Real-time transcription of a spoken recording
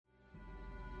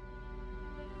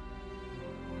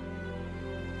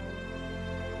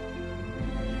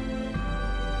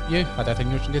ይህ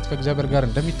ኃጢአተኞች እንዴት ከእግዚአብሔር ጋር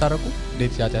እንደሚታረቁ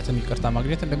እንዴት ኃጢአትን ይቅርታ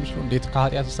ማግኘት እንደሚችሉ እንዴት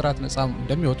ከኃጢአት ስርዓት ነፃ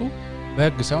እንደሚወጡ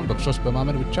በሕግ ሳይሆን በክርስቶስ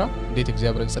በማመን ብቻ እንዴት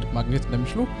እግዚአብሔርን ጽድቅ ማግኘት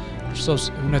እንደሚችሉ ክርስቶስ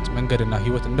እውነት መንገድና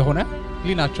ሕይወት እንደሆነ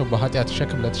ሊናቸው በኃጢአት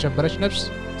ሸክም ለተሸበረች ነፍስ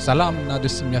ሰላምና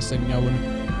ደስ የሚያሰኘውን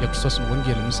የክርስቶስን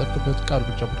ወንጌል የሚሰብክበት ቃሉ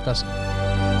ብቻ ፖድካስት ነው።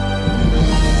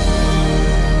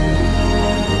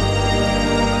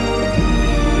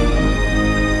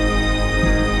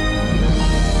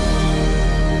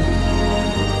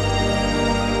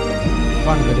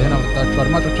 እንኳን በደህና መጣችሁ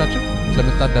አድማጮቻችን።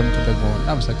 ስለምታዳምጡ ደግሞ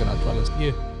እናመሰግናችኋለን።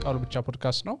 ይህ ቃሉ ብቻ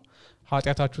ፖድካስት ነው።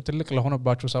 ኃጢአታችሁ ትልቅ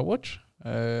ለሆነባችሁ ሰዎች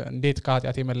እንዴት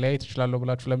ከኃጢአት መለያየት ይችላል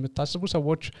ብላችሁ ለምታስቡ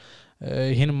ሰዎች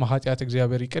ይሄንም ኃጢአት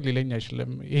እግዚአብሔር ይቅር ሊለኝ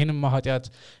አይችልም፣ ይሄንም ኃጢአት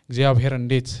እግዚአብሔር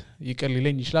እንዴት ይቅር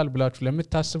ሊለኝ ይችላል ብላችሁ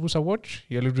ለምታስቡ ሰዎች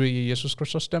የልጁ የኢየሱስ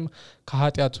ክርስቶስ ደም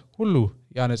ከኃጢአት ሁሉ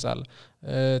ያነጻል።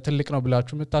 ትልቅ ነው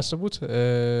ብላችሁ የምታስቡት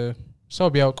ሰው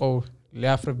ቢያውቀው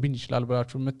ሊያፍርብኝ ይችላል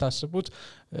ብላችሁ የምታስቡት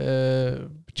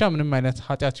ብቻ ምንም አይነት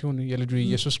ኃጢአት ይሁን የልጁ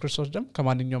ኢየሱስ ክርስቶስ ደም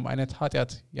ከማንኛውም አይነት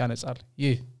ኃጢአት ያነጻል።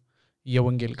 ይህ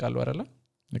የወንጌል ቃል ወራላ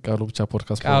ቃሉ ብቻ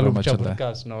ፖድካስት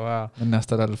ነው እና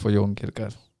ያስተላልፈው የወንጌል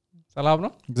ቃል። ሰላም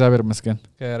ነው፣ እግዚአብሔር ይመስገን።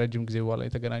 ከረጅም ጊዜ በኋላ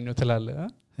የተገናኘው ትላለ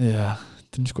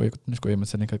ትንሽ ቆይ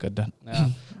መሰለኝ ከቀዳን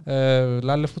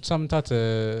ላለፉት ሳምንታት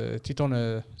ቲቶን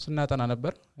ስናጠና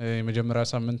ነበር። የመጀመሪያ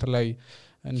ሳምንት ላይ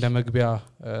እንደ መግቢያ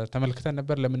ተመልክተን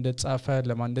ነበር ለምን እንደጻፈ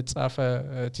ለማን እንደጻፈ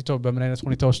ቲቶ በምን አይነት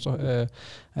ሁኔታ ውስጥ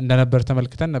እንደነበር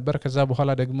ተመልክተን ነበር። ከዛ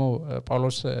በኋላ ደግሞ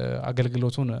ጳውሎስ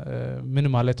አገልግሎቱን ምን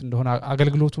ማለት እንደሆነ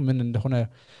አገልግሎቱ ምን እንደሆነ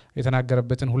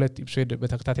የተናገረበትን ሁለት ኤፒሶድ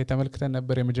በተከታታይ ተመልክተን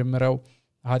ነበር። የመጀመሪያው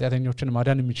ኃጢአተኞችን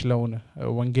ማዳን የሚችለውን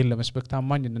ወንጌል ለመስበክ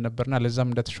ታማኝ እንደነበርና ለዛም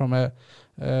እንደተሾመ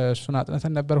እሱን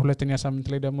አጥነተን ነበር። ሁለተኛ ሳምንት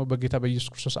ላይ ደግሞ በጌታ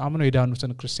በኢየሱስ ክርስቶስ አምነው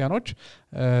የዳኑትን ክርስቲያኖች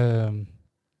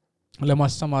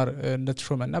ለማስተማር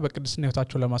እንደተሾመና በቅድስና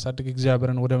ሕይወታቸው ለማሳደግ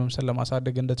እግዚአብሔርን ወደ መምሰል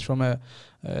ለማሳደግ እንደተሾመ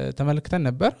ተመልክተን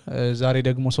ነበር። ዛሬ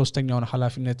ደግሞ ሶስተኛውን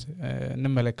ኃላፊነት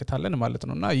እንመለከታለን ማለት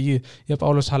ነውና ይህ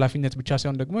የጳውሎስ ኃላፊነት ብቻ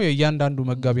ሳይሆን ደግሞ የእያንዳንዱ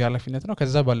መጋቢ ኃላፊነት ነው።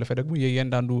 ከዛ ባለፈ ደግሞ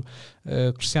የእያንዳንዱ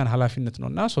ክርስቲያን ኃላፊነት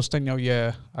ነውና ሶስተኛው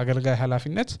የአገልጋይ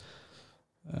ኃላፊነት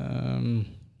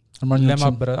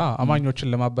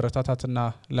አማኞችን ለማበረታታትና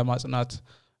ለማጽናት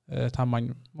ታማኝ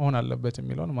መሆን አለበት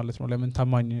የሚለው ነው ማለት ነው። ለምን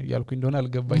ታማኝ ያልኩኝ እንደሆነ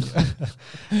አልገባኝ።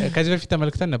 ከዚህ በፊት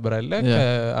ተመልክተን ነበር አይደል?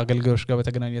 ከአገልጋዮች ጋር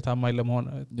በተገናኘ ታማኝ ለመሆን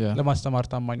ለማስተማር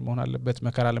ታማኝ መሆን አለበት፣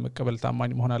 መከራ ለመቀበል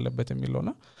ታማኝ መሆን አለበት የሚለው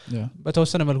ነው።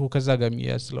 በተወሰነ መልኩ ከዛ ጋር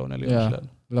የሚያዝ ስለሆነ ሊሆን ይችላል።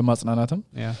 ለማጽናናትም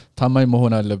ታማኝ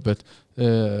መሆን አለበት።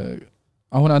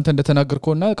 አሁን አንተ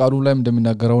እንደተናገርከውና ቃሉ ላይም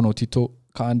እንደሚናገረው ነው። ቲቶ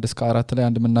ከ1 እስከ 4 ላይ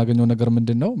አንድ የምናገኘው ነገር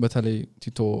ምንድነው? በተለይ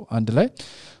ቲቶ 1 ላይ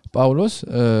ጳውሎስ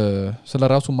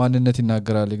ስለራሱ ማንነት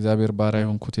ይናገራል። እግዚአብሔር ባሪያ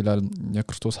ሆንኩት ይላል፣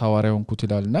 የክርስቶስ ሐዋርያ ሆንኩት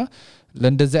ይላልና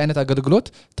ለእንደዚህ አይነት አገልግሎት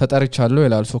ተጠርቻለሁ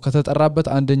ይላል። ከተጠራበት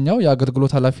አንደኛው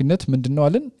የአገልግሎት ኃላፊነት ምንድነው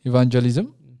አለን? ኢቫንጀሊዝም፣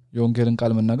 የወንጌልን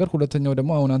ቃል መናገር። ሁለተኛው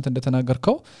ደግሞ አሁን አንተ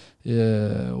እንደተናገርከው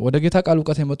ወደ ጌታ ቃል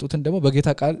ዕውቀት የመጡትን ደግሞ በጌታ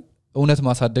ቃል እውነት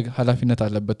ማሳደግ ኃላፊነት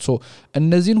አለበት።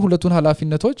 እነዚህን ሁለቱን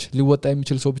ኃላፊነቶች ሊወጣ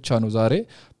የሚችል ሰው ብቻ ነው ዛሬ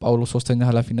ጳውሎስ ሶስተኛ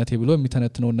ኃላፊነት ብሎ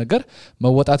የሚተነትነው ነገር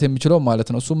መወጣት የሚችለው ማለት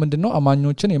ነው። እሱ ምንድነው?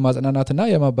 አማኞችን የማጽናናትና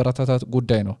የማበረታታት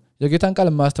ጉዳይ ነው። የጌታን ቃል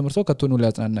የማያስተምር ሰው ከቶኑ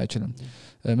ሊያጽናና አይችልም።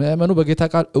 ምእመኑ በጌታ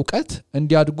ቃል ዕውቀት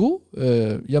እንዲያድጉ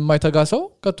የማይተጋ ሰው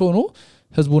ከቶኑ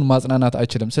ህዝቡን ማጽናናት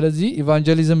አይችልም። ስለዚህ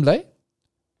ኢቫንጀሊዝም ላይ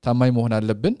ታማኝ መሆን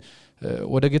አለብን።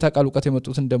 ወደ ጌታ ቃል ዕውቀት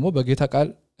የመጡትን ደግሞ በጌታ ቃል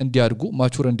እንዲያድጉ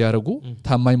ማቹር እንዲያደርጉ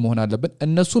ታማኝ መሆን አለብን።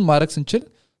 እነሱን ማድረግ ስንችል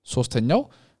ሶስተኛው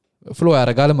ፍሎ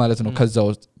ያደርጋል ማለት ነው። ከዛ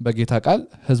ውስጥ በጌታ ቃል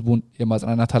ህዝቡን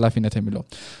የማጽናናት ኃላፊነት የሚለው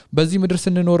በዚህ ምድር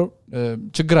ስንኖር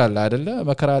ችግር አለ አይደለ?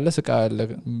 መከራ አለ፣ ስቃይ አለ።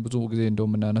 ብዙ ጊዜ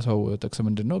እንደውም እናነሳው ጥቅስ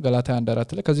ምንድነው? ገላትያ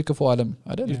 1:4 ላይ ከዚህ ክፉ ዓለም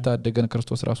አይደል ሊታደገን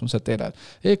ክርስቶስ ራሱን ሰጠ ይላል።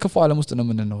 ይሄ ክፉ ዓለም ውስጥ ነው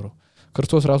የምንኖረው።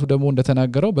 ክርስቶስ ራሱ ደግሞ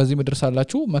እንደተናገረው በዚህ ምድር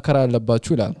ሳላችሁ መከራ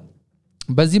አለባችሁ ይላል።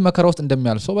 በዚህ መከራ ውስጥ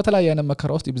እንደሚያልፈው በተለያየ አይነት መከራ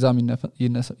ውስጥ ይብዛም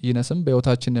ይነስም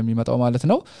በህይወታችን የሚመጣው ማለት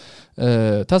ነው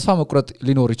ተስፋ መቁረጥ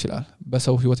ሊኖር ይችላል።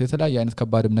 በሰው ህይወት የተለያየ አይነት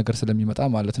ከባድም ነገር ስለሚመጣ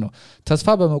ማለት ነው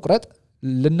ተስፋ በመቁረጥ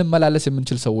ልንመላለስ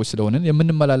የምንችል ሰዎች ስለሆነን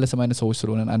የምንመላለስ አይነት ሰዎች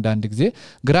ስለሆነን አንዳንድ ጊዜ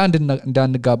ግራ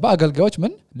እንዳንጋባ አገልጋዮች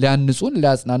ምን ሊያንጹን፣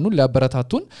 ሊያጽናኑን፣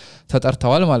 ሊያበረታቱን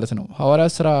ተጠርተዋል ማለት ነው።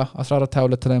 ሐዋርያት ሥራ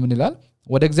 14:22 ላይ ምን ይላል?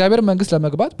 ወደ እግዚአብሔር መንግስት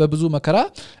ለመግባት በብዙ መከራ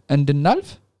እንድናልፍ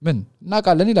ምን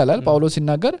እናውቃለን ይላል ጳውሎስ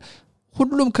ሲናገር።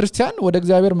 ሁሉም ክርስቲያን ወደ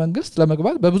እግዚአብሔር መንግስት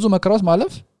ለመግባት በብዙ መከራዎች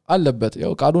ማለፍ አለበት።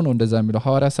 ያው ቃሉ ነው እንደዛ የሚለው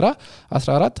ሐዋርያት ሥራ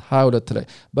 14:22 ላይ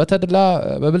በተድላ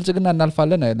በብልጽግና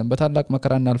እናልፋለን አይደለም፣ በታላቅ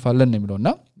መከራ እናልፋለን ነው የሚለውና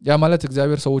ያ ማለት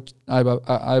እግዚአብሔር ሰዎች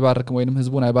አይባርክም ወይንም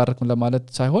ህዝቡን አይባርክም ለማለት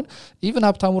ሳይሆን ኢቭን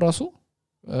ሀብታሙ ራሱ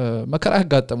መከራ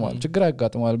ያጋጥመዋል፣ ችግር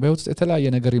ያጋጥመዋል። በህይወት ውስጥ የተለያየ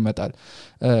ነገር ይመጣል።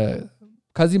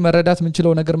 ከዚህ መረዳት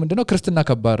የምንችለው ነገር ምንድነው ክርስትና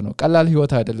ከባድ ነው ቀላል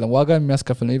ህይወት አይደለም ዋጋ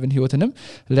የሚያስከፍል ነው ኢቭን ህይወትንም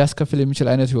ሊያስከፍል የሚችል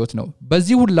አይነት ህይወት ነው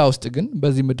በዚህ ሁላ ውስጥ ግን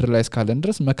በዚህ ምድር ላይ እስካለን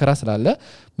ድረስ መከራ ስላለ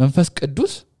መንፈስ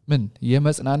ቅዱስ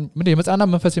የመጽናናት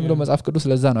መንፈስ የሚለው መጽሐፍ ቅዱስ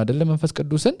ለዛ ነው አይደለም መንፈስ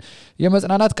ቅዱስን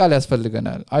የመጽናናት ቃል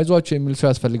ያስፈልገናል አይዟችሁ የሚል ሰው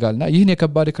ያስፈልጋልና ይህን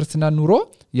የከባድ ክርስትና ኑሮ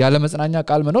ያለ መጽናኛ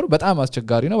ቃል መኖር በጣም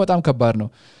አስቸጋሪ ነው በጣም ከባድ ነው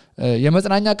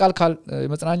የመጽናኛ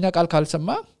ቃል ካልሰማ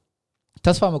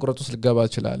ተስፋ መቁረጥ ውስጥ ልገባ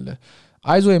ይችላል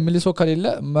አይዞ የሚል ሰው ከሌለ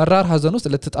መራር ሐዘን ውስጥ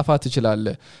ልትጠፋ ትችላል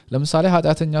ለምሳሌ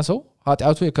ኃጢአተኛ ሰው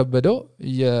ኃጢአቱ የከበደው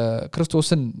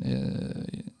የክርስቶስን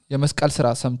የመስቀል ሥራ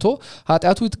ሰምቶ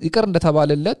ኃጢአቱ ይቅር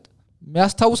እንደተባለለት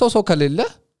የሚያስታውሰው ሰው ከሌለ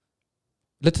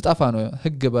ልትጠፋ ነው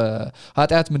ህግ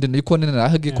በኃጢአት ምንድነው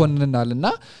ይኮንንናልና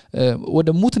ወደ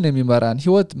ሙት ነው የሚመራን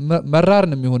ህይወት መራር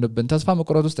ነው የሚሆንብን ተስፋ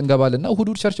መቁረጥ ውስጥ እንገባልና እሁድ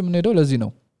ቸርች የምንሄደው ለዚህ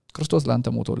ነው ክርስቶስ ላንተ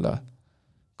ሞቶልሃል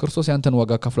ክርስቶስ ያንተን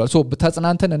ዋጋ ከፍሏል ሶ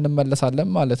በተጽናንተን እንመለሳለን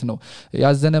ማለት ነው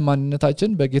ያዘነ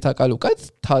ማንነታችን በጌታ ቃል ዕውቀት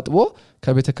ታጥቦ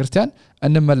ከቤተ ክርስቲያን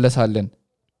እንመለሳለን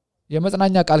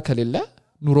የመጽናኛ ቃል ከሌለ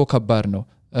ኑሮ ከባድ ነው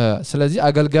ስለዚህ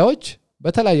አገልጋዮች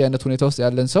በተለያየ አይነት ሁኔታ ውስጥ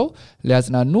ያለን ሰው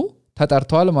ሊያጽናኑ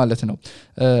ተጠርተዋል ማለት ነው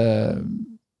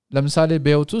ለምሳሌ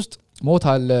በህይወት ውስጥ ሞት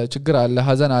አለ ችግር አለ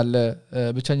ሐዘን አለ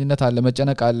ብቸኝነት አለ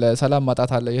መጨነቅ አለ ሰላም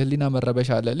ማጣት አለ የህሊና መረበሽ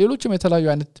አለ ሌሎችም የተለያዩ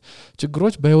አይነት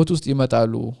ችግሮች በህይወት ውስጥ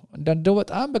ይመጣሉ እንደው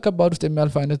በጣም በከባድ ውስጥ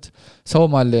የሚያልፍ አይነት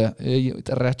ሰውም አለ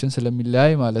ጥሪያችን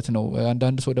ስለሚለያይ ማለት ነው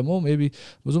አንዳንድ ሰው ደግሞ ሜቢ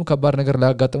ብዙም ከባድ ነገር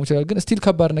ሊያጋጥም ይችላል ግን ስቲል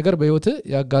ከባድ ነገር በህይወት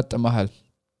ያጋጥማል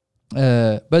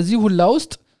በዚህ ሁላ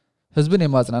ውስጥ ህዝብን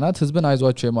የማጽናናት ህዝብን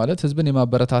አይዟቸው የማለት ህዝብን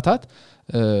የማበረታታት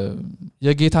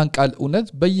የጌታን ቃል እውነት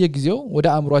በየጊዜው ወደ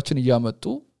አእምሮአችን እያመጡ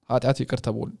ኃጢአት ይቅር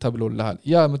ተብሎልሃል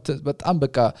ያ በጣም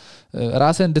በቃ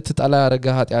ራስን እንድትጠላ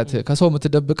ያረጋ ኃጢአት ከሰው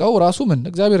የምትደብቀው ራሱ ምን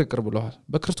እግዚአብሔር ይቅር ብሎሃል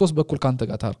በክርስቶስ በኩል ካንተ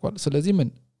ጋር ታርቋል ስለዚህ ምን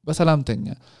በሰላምተኛ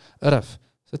እረፍ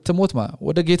ስትሞት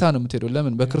ወደ ጌታ ነው የምትሄደው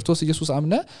ለምን በክርስቶስ ኢየሱስ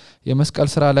አምነ የመስቀል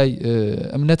ሥራ ላይ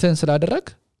እምነትን ስላደረግ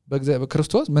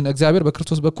በክርስቶስ ምን እግዚአብሔር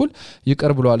በክርስቶስ በኩል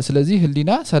ይቅር ብሎሃል ስለዚህ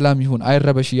ህሊና ሰላም ይሁን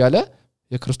አይረበሽ ያለ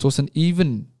የክርስቶስን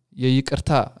ኢቭን የይቅርታ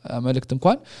መልእክት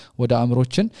እንኳን ወደ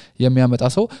አእምሮችን የሚያመጣ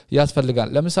ሰው ያስፈልጋል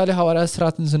ለምሳሌ ሐዋርያት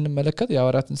ሥራትን ስንመለከት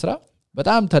የሐዋርያትን ሥራ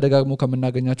በጣም ተደጋግሞ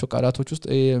ከምናገኛቸው ቃላቶች ውስጥ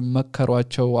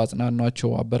መከሯቸው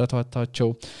አጽናኗቸው አበረታታቸው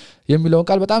የሚለውን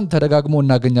ቃል በጣም ተደጋግሞ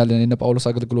እናገኛለን የነ ጳውሎስ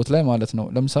አገልግሎት ላይ ማለት ነው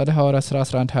ለምሳሌ ሐዋርያት ሥራ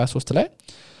 11:23 ላይ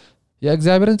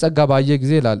የእግዚአብሔርን ጸጋ ባየ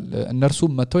ጊዜ ይላል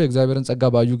እነርሱም መተው የእግዚአብሔርን ጸጋ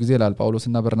ባዩ ጊዜ ይላል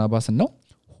ጳውሎስና በርናባስን ነው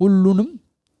ሁሉንም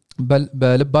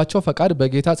በልባቸው ፈቃድ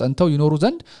በጌታ ጸንተው ይኖሩ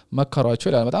ዘንድ መከሯቸው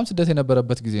ይላል በጣም ስደት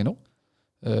የነበረበት ጊዜ ነው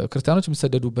ክርስቲያኖች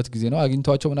የሚሰደዱበት ጊዜ ነው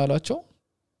አግኝቷቸው ምን አሏቸው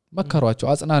መከሯቸው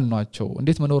አጽናኗቸው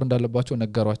እንዴት መኖር እንዳለባቸው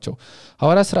ነገሯቸው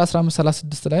ሐዋርያት ሥራ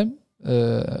 15:36 ላይ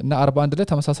እና 41 ላይ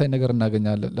ተመሳሳይ ነገር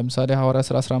እናገኛለን ለምሳሌ ሐዋርያት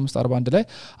ሥራ 15:41 ላይ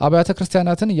አብያተ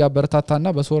ክርስቲያናትን ያበረታታና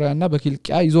በሶሪያና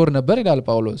በኪልቅያ ይዞር ነበር ይላል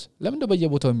ጳውሎስ ለምን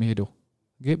በየቦታው የሚሄደው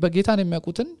በጌታን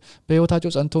የሚያውቁትን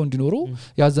በህይወታቸው ጸንተው እንዲኖሩ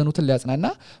ያዘኑትን ሊያጽናና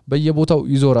በየቦታው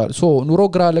ይዞራል ሶ ኑሮ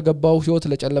ግራ ለገባው ህይወት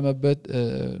ለጨለመበት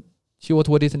ህይወት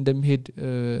ወዴት እንደሚሄድ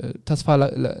ተስፋ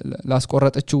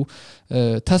ላስቆረጠችው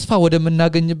ተስፋ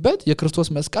ወደምናገኝበት የክርስቶስ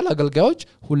መስቀል አገልጋዮች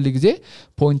ሁሉ ጊዜ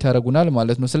ፖይንት ያደርጉናል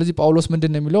ማለት ነው ስለዚህ ጳውሎስ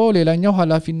ምንድነው የሚለው ሌላኛው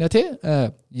ኃላፊነቴ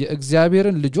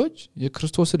የእግዚአብሔርን ልጆች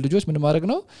የክርስቶስን ልጆች ምን ማድረግ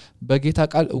ነው በጌታ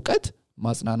ቃል ዕውቀት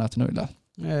ማጽናናት ነው ይላል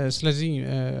ስለዚህ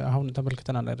አሁን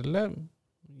ተመልክተናል አይደለ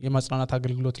የማጽናናት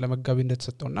አገልግሎት ለመጋቢ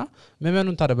እንደተሰጠውና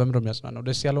ምእመኑን ታዲያ በምንድነው የሚያጽናናው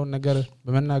ደስ ያለውን ነገር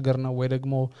በመናገር ነው ወይ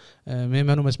ደግሞ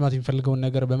ምእመኑ መስማት የሚፈልገውን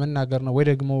ነገር በመናገር ነው ወይ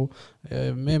ደግሞ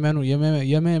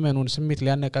የምእመኑን ስሜት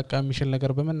ሊያነቃቃ የሚችል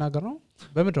ነገር በመናገር ነው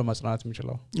በምንድነው ማጽናናት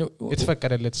የሚችለው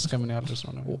የተፈቀደለት እስከምን ያህል ድረስ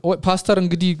ነው ፓስተር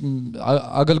እንግዲህ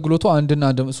አገልግሎቱ አንድና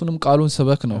አንድ እሱንም ቃሉን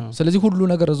ስበክ ነው ስለዚህ ሁሉ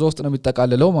ነገር እዛው ውስጥ ነው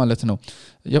የሚጠቃለለው ማለት ነው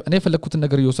እኔ የፈለኩትን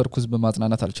ነገር እየወሰድኩ ህዝብ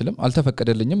ማጽናናት አልችልም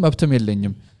አልተፈቀደልኝም መብትም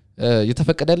የለኝም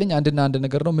የተፈቀደልኝ አንድና አንድ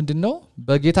ነገር ነው ምንድነው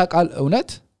በጌታ ቃል እውነት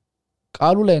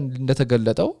ቃሉ ላይ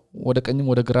እንደተገለጠው ወደ ቀኝም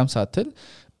ወደ ግራም ሳትል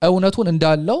እውነቱን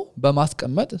እንዳለው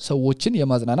በማስቀመጥ ሰዎችን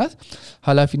የማጽናናት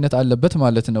ኃላፊነት አለበት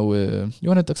ማለት ነው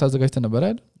የሆነ ጥቅስ አዘጋጅተን ነበር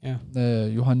አይደል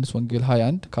ዮሐንስ ወንጌል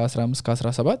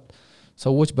 21:15-17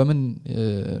 ሰዎች በምን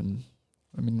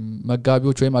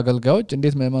መጋቢዎች ወይም አገልጋዮች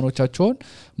እንዴት ምእመኖቻቸውን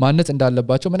ማነጽ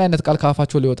እንዳለባቸው ምን አይነት ቃል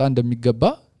ካፋቸው ሊወጣ እንደሚገባ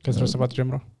ከ17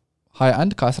 ጀምሮ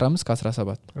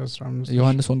 21:15-17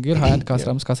 ዮሐንስ ወንጌል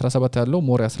 21:15-17 ያለው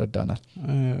ሞር ያስረዳናል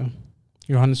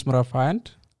ዮሐንስ ምዕራፍ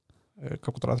 21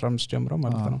 ከቁጥር 15 ጀምሮ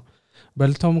ማለት ነው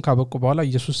በልተውም ካበቁ በኋላ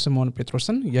ኢየሱስ ስምዖን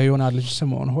ጴጥሮስን የዮና ልጅ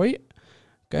ስምዖን ሆይ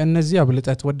ከእነዚህ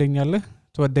አብልጠህ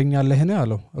ትወደኛለህን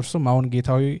አለው እርሱም አሁን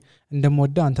ጌታዊ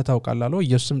እንደምወደ አንተ ታውቃለህ አለው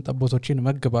ኢየሱስም ጠቦቶችን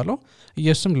መግብ አለው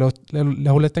ኢየሱስም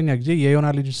ለሁለተኛ ጊዜ የዮና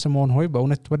ልጅ ስምዖን ሆይ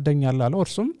በእውነት ትወደኛለህ አለው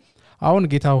እርሱም አሁን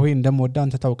ጌታ ሆይ እንደምወዳ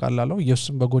አንተ ታውቃለህ አለው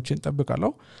ኢየሱስም በጎቼን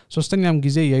ጠብቃለሁ ሶስተኛም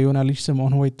ጊዜ የዮና ልጅ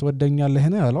ስምዖን ሆይ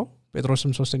ትወደኛለህን አለው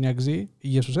ጴጥሮስም ሶስተኛ ጊዜ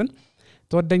ኢየሱስን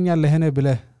ትወደኛለህን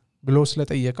ብሎ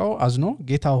ስለጠየቀው አዝኖ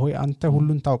ጌታ ሆይ አንተ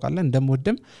ሁሉን ታውቃለህ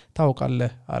እንደምወድም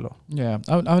ታውቃለህ አለው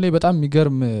አሁን በጣም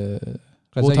የሚገርም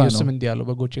ከዛ ኢየሱስም እንዲህ አለው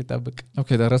በጎቼን ጠብቅ ኦኬ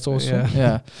ደረሰውስ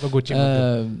በጎቼን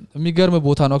የሚገርም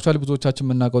ቦታ ነው አክቹአሊ ብዙዎቻችን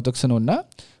የምናውቀው ጥቅስ ነውና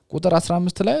ቁጥር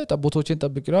 15 ላይ ጠቦቶቼን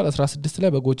ጠብቅ ይላል 16 ላይ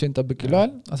በጎቼን ጠብቅ ይላል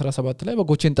 17 ላይ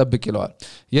በጎቼን ጠብቅ ይላል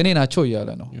የኔ ናቸው እያለ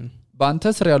ነው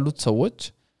በአንተ ስር ያሉት ሰዎች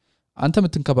አንተ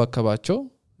የምትንከባከባቸው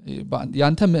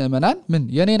ያንተ ምእመናን ምን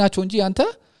የኔ ናቸው እንጂ ያንተ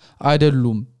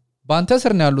አይደሉም በአንተ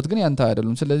ስር ነው ያሉት ግን ያንተ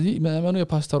አይደሉም ስለዚህ ምእመኑ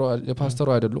የፓስተሩ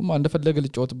አይደሉም እንደፈለገ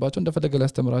ሊጫወትባቸው እንደፈለገ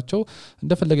ሊያስተምራቸው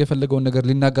እንደፈለገ የፈለገውን ነገር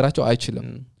ሊናገራቸው አይችልም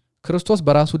ክርስቶስ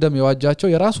በራሱ ደም የዋጃቸው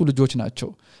የራሱ ልጆች ናቸው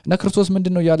እና ክርስቶስ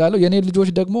ምንድነው ያላለው የኔ ልጆች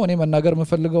ደግሞ እኔ መናገር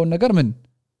የምፈልገውን ነገር ምን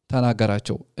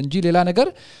ተናገራቸው እንጂ ሌላ ነገር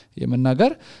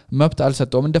የመናገር መብት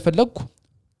አልሰጠውም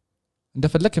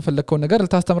እንደፈለክ የፈለከውን ነገር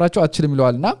ልታስተምራቸው አትችልም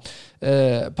ይለዋልና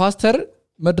ፓስተር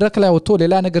መድረክ ላይ ወጥቶ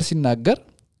ሌላ ነገር ሲናገር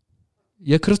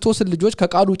የክርስቶስን ልጆች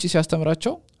ከቃሉ ውጪ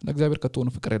ሲያስተምራቸው ለእግዚአብሔር ከተሆኑ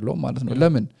ፍቅር የለውም ማለት ነው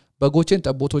ለምን በጎቼን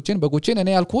በጎቼን እኔ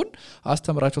ያልኩን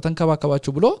አስተምራቸው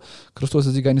ተንከባከባቸው ብሎ ክርስቶስ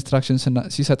እዚህ ጋር ኢንስትራክሽን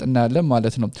ሲሰጥ እናያለን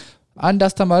ማለት ነው አንድ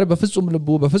አስተማሪ በፍጹም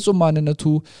ልቡ በፍጹም ማንነቱ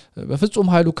በፍጹም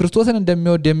ኃይሉ ክርስቶስን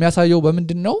እንደሚወድ የሚያሳየው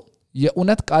በመንድነው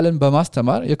የኡነት ቃልን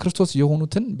በማስተማር የክርስቶስ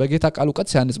የሆኑትን በጌታ ቃል ዕውቀት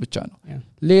ሲያንጽ ብቻ ነው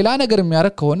ሌላ ነገር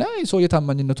የሚያረክ ከሆነ ሰው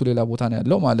የታማኝነቱ ሌላ ቦታ ነው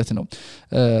ያለው ማለት ነው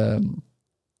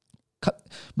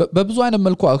በብዙ አይነት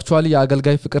መልኩ አክቹአሊ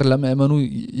የአገልጋይ ፍቅር ለምእመኑ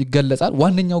ይገለጻል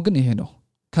ዋንኛው ግን ይሄ ነው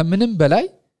ከምንም በላይ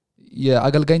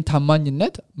የአገልጋይን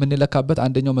ታማኝነት ምን ለካበት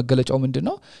አንደኛው መገለጫው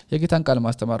ምንድነው የጌታን ቃል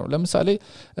ማስተማር ነው ለምሳሌ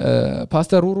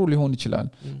ፓስተር ሩሩ ሊሆን ይችላል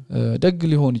ደግ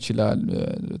ሊሆን ይችላል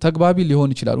ተግባቢ ሊሆን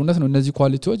ይችላል እውነት ነው እነዚህ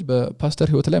ኳሊቲዎች በፓስተር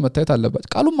ህይወት ላይ መታየት አለበት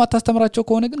ቃሉን ማታስተምራቸው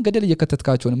ከሆነ ግን ገደል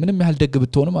እየከተትካቸው ነው ምንም ያህል ደግ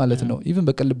ብትሆን ማለት ነው ኢቭን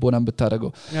በቀልቦናም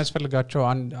ብታረገው ያስፈልጋቸው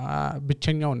አንድ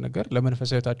ብቸኛውን ነገር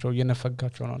ለመንፈሳዊ ህይወታቸው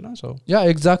እየነፈጋቸው ነውና ያ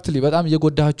ኤግዛክትሊ በጣም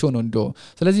እየጎዳቸው ነው እንደው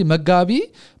ስለዚህ መጋቢ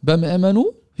በምእመኑ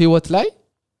ህይወት ላይ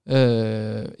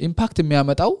ኢምፓክት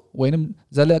የሚያመጣው ወይንም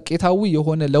ዘለቄታዊ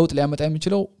የሆነ ለውጥ ሊያመጣ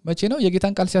የሚችለው መቼ ነው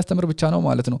የጌታን ቃል ሲያስተምር ብቻ ነው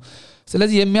ማለት ነው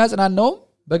ስለዚህ የሚያጽናናው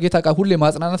በጌታ ቃል ሁሌ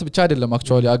ማጽናናት ብቻ አይደለም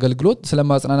አክቹአሊ አገልግሎት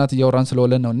ስለማጽናናት እያወራን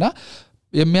ስለሆነ ነውና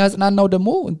የሚያጽናናው ደግሞ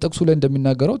ጥቅሱ ላይ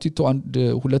እንደሚናገረው ቲቶ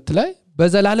 1:2 ላይ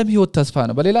በዘላለም ህይወት ተስፋ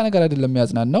ነው በሌላ ነገር አይደለም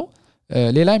የሚያጽናናው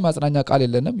ሌላ ማጽናኛ ቃል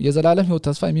የለንም የዘላለም ህይወት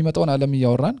ተስፋ የሚመጣውን ዓለም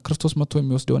እያወራን ክርስቶስ መጥቶ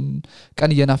የሚወስደውን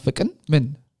ቀን እየናፈቅን ምን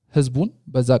ህዝቡን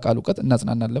በዛ ቃል ዕውቀት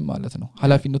እናጽናናለን ማለት ነው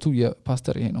ሐላፊነቱ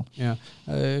የፓስተር ይሄ ነው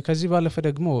ከዚህ ባለፈ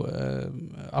ደግሞ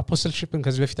አፖስቶልሺፕን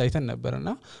ከዚህ በፊት አይተን ነበርና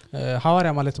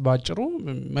ሐዋርያ ማለት ባጭሩ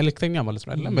መልእክተኛ ማለት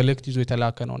ነው አይደል መልእክት ይዞ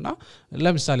የተላከ ነውና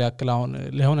ለምሳሌ አክል አሁን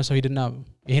ለሆነ ሰው ሄድና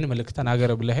ይሄን መልእክት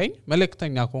ተናገረ ብለኸኝ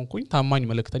መልእክተኛ ኮንኩኝ ታማኝ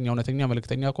መልእክተኛ እውነተኛ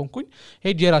መልእክተኛ ኮንኩኝ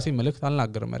ሄጄ የራሴን መልእክት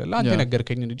አልናገርም አይደል አንተ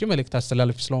ነገርከኝ እንጂ መልእክት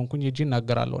አስተላልፍ ስለሆንኩኝ ሄጄ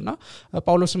እናገራለሁና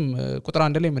ጳውሎስም ቁጥር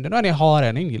 1 ላይ ምንድነው እኔ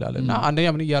ሐዋርያ ነኝ ይላልና አንደኛ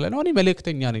ምን ይያለ ነው እኔ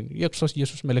መልእክተኛ ነኝ የክርስቶስ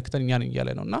ኢየሱስ መልእክተኛ ነኝ ይያለ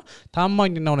ነውና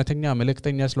ታማኝና እውነተኛ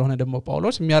መልእክተኛ ስለሆነ ደግሞ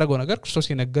ጳውሎስ የሚያደርገው ነገር ክርስቶስ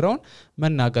የነገረውን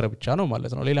መናገር ብቻ ነው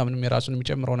ማለት ነው ሌላ ምንም የራሱን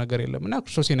የሚጨምረው ነገር የለምና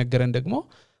ክርስቶስ የነገረን ደግሞ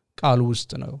ቃሉ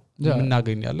ውስጥ ነው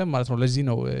የምናገኛለን ማለት ነው ለዚህ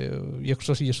ነው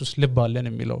የክርስቶስ ኢየሱስ ልብ አለን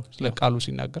የሚለው ስለ ቃሉ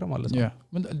ሲናገር ማለት ነው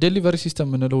ዴሊቨሪ ሲስተም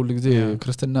ምንለው ሁሉ ጊዜ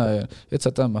ክርስትና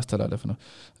የተሰጠን ማስተላለፍ ነው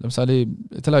ለምሳሌ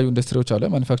የተለያዩ ኢንዱስትሪዎች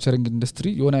አለ ማኑፋክቸሪንግ ኢንዱስትሪ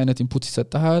የሆነ አይነት ኢንፑት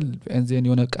ይሰጣል ኤንዜን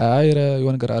የሆነ ቀያይረ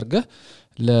የሆነ ነገር አድርገህ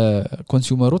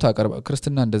ለኮንሱመሩ ታቀርባ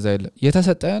ክርስትና እንደዛ አይደለም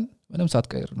የተሰጠን ምንም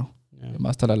ሳትቀይር ነው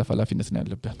ማስተላለፍ ኃላፊነት ነው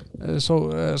ያለበት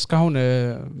እስካሁን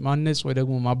ማነጽ ወይ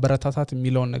ደግሞ ማበረታታት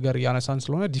የሚለውን ነገር ያነሳን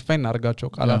ስለሆነ ዲፋይን አድርጋቸው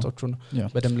ቃላቶቹን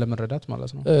በደም ለመረዳት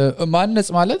ማለት ነው ማነጽ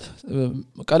ማለት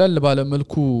ቀለል ባለ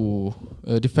መልኩ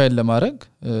ዲፋይን ለማድረግ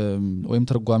ወይም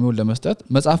ትርጓሜውን ለመስጠት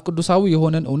መጽሐፍ ቅዱሳዊ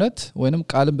የሆነን እውነት ወይንም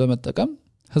ቃልን በመጠቀም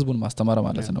ህዝቡን ማስተማር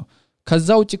ማለት ነው ከዛ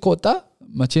ውጪ ከወጣ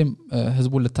መቼም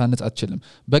ህዝቡን ልታነጽ አትችልም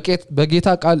በጌታ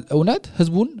ቃል እውነት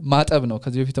ህዝቡን ማጠብ ነው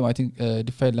ከዚህ በፊት አይ ቲንክ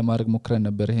ዲፋይን ለማድረግ ሞክረን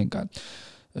ነበር ይሄን ቃል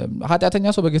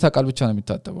ኃጢአተኛ ሰው በጌታ ቃል ብቻ ነው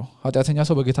የሚታጠበው ኃጢአተኛ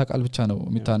ሰው በጌታ ቃል ብቻ ነው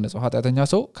የሚታነጸው ኃጢአተኛ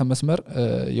ሰው ከመስመር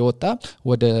የወጣ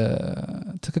ወደ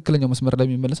ትክክለኛው መስመር ላይ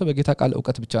የሚመለሰው በጌታ ቃል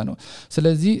ዕውቀት ብቻ ነው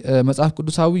ስለዚህ መጽሐፍ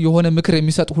ቅዱሳዊ የሆነ ምክር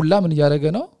የሚሰጥ ሁላ ምን ያደረገ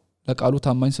ነው ለቃሉ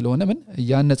ታማኝ ስለሆነ ምን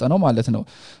ያነጸ ነው ማለት ነው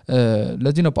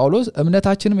ለዚህ ነው ጳውሎስ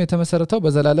እምነታችንም የተመሰረተው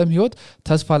በዘላለም ህይወት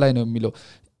ተስፋ ላይ ነው የሚለው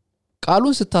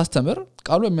ቃሉን ስታስተምር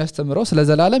ቃሉ የሚያስተምረው ስለ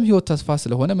ዘላለም ህይወት ተስፋ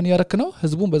ስለሆነ ምን ያረክ ነው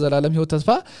ህዝቡን በዘላለም ህይወት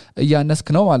ተስፋ እያነስክ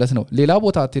ነው ማለት ነው ሌላ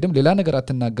ቦታ አትሄድም ሌላ ነገር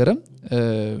አትናገርም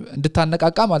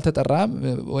እንድታነቃቃም አልተጠራም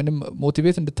ወይንም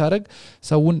ሞቲቬት እንድታረግ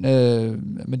ሰውን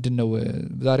ምንድነው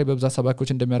ዛሬ በብዛት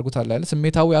ሰባኪዎች እንደሚያርጉት አለ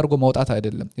ስሜታዊ አርጎ ማውጣት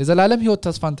አይደለም የዘላለም ህይወት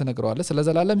ተስፋን ተነግረዋል ስለ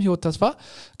ዘላለም ህይወት ተስፋ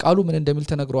ቃሉ ምን እንደሚል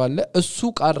ተነግረዋል እሱ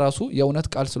ቃል ራሱ የእውነት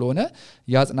ቃል ስለሆነ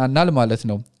ያጽናናል ማለት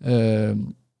ነው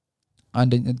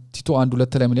አንደኛ ቲቶ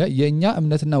 1:2 ላይ ምን ያ የኛ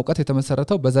እምነትና ዕውቀት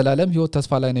የተመሰረተው በዘላለም ህይወት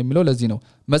ተስፋ ላይ ነው የሚለው ለዚህ ነው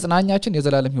መጽናኛችን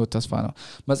የዘላለም ህይወት ተስፋ ነው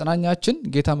መጽናኛችን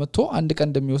ጌታ መጥቶ አንድ ቀን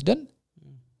እንደሚወስደን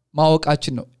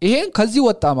ማወቃችን ነው ይሄን ከዚህ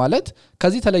ወጣ ማለት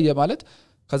ከዚህ ተለየ ማለት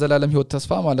ከዘላለም ህይወት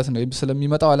ተስፋ ማለት ነው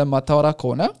ስለሚመጣው ዓለም ማታወራ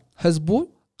ከሆነ ህዝቡ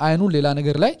አይኑ ሌላ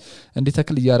ነገር ላይ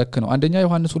እንዲተክል ያረክ ነው አንደኛ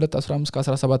ዮሐንስ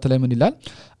 2:15-17 ላይ ምን ይላል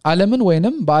ዓለምን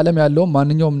ወይንም በዓለም ያለው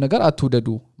ማንኛውም ነገር አትውደዱ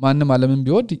ማንንም ዓለምን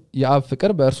ቢወድ የአብ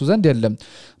ፍቅር በእርሱ ዘንድ የለም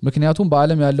ምክንያቱም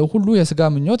በዓለም ያለው ሁሉ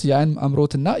የሥጋ ምኞት የአይን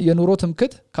አምሮትና የኑሮ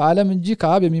ትምክህት ከዓለም እንጂ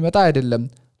ከአብ የሚመጣ አይደለም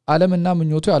ዓለምና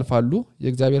ምኞቱ ያልፋሉ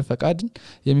የእግዚአብሔር ፈቃድን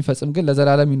የሚፈጽም ግን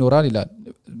ለዘላለም ይኖራል ይላል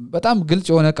በጣም ግልጽ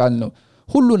የሆነ ቃል ነው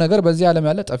ሁሉ ነገር በዚህ ዓለም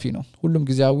ያለ ጠፊ ነው ሁሉም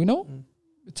ጊዜያዊ ነው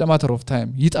it's a matter of time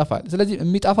ይጣፋል ስለዚህ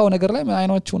የሚጣፋው ነገር ላይ ምን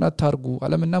አይናችሁን አታርጉ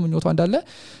ዓለምና ምኞቷ እንዳለ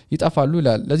ይጣፋሉ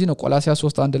ይላል ለዚህ ነው ቆላስያስ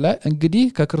 3:1 ላይ እንግዲህ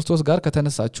ከክርስቶስ ጋር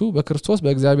ከተነሳችሁ በክርስቶስ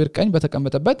በእግዚአብሔር ቀኝ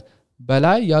በተቀመጠበት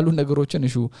በላይ ያሉ ነገሮችን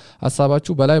እሹ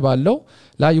ሐሳባችሁ በላይ ባለው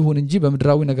ላይ ይሁን እንጂ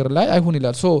በምድራዊ ነገር ላይ አይሁን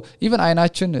ይላል ሶ ኢቭን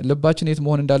አይናችን ልባችን የት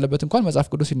መሆን እንዳለበት እንኳን መጽሐፍ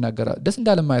ቅዱስ ይናገራል ደስ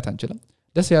እንዳለ ማየት አንችልም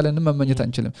ደስ ያለንን መመኘት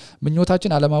አንችልም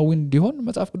ምኞታችን ዓለማዊ እንዲሆን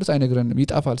መጽሐፍ ቅዱስ አይነግረንም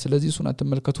ይጣፋል ስለዚህ እሱን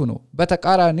አትመልከቱ ነው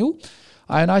በተቃራኒው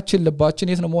አይናችን ልባችን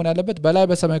የት ነው መሆን ያለበት በላይ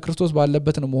በሰማይ ክርስቶስ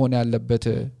ባለበት ነው መሆን ያለበት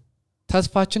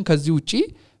ተስፋችን ከዚህ ውጪ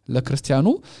ለክርስቲያኑ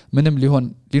ምንም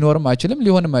ሊኖርም አይችልም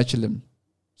ሊሆንም አይችልም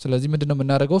ስለዚህ ምንድነው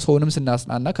የምናደርገው ሰውንም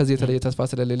ስናጽናና ከዚህ የተለየ ተስፋ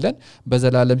ስለሌለን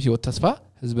በዘላለም ህይወት ተስፋ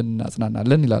ህዝብን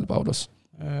እናጽናናለን ይላል ጳውሎስ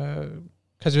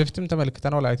ከዚህ በፊትም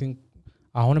ተመልክተናል አይ ቲንክ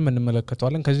አሁንም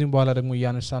እንመለከታለን ከዚህም በኋላ ደግሞ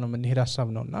ያነሳ ነው ምን ሄድ ሐሳብ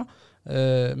ነውና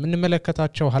ምን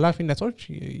መለከታቸው ሐላፊነቶች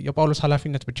የጳውሎስ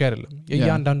ሐላፊነት ብቻ አይደለም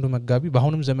የእያንዳንዱ መጋቢ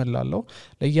በአሁንም ዘመን ላለው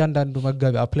ለእያንዳንዱ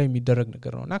መጋቢ አፕላይ የሚደረግ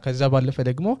ነገር ነውና ከዛ ባለፈ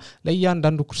ደግሞ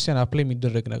ለእያንዳንዱ ክርስቲያን አፕላይ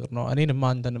የሚደረግ ነገር ነው እኔንም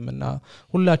አንተንምና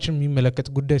ሁላችንም የሚመለከት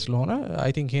ጉዳይ ስለሆነ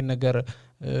አይ ቲንክ ይሄን ነገር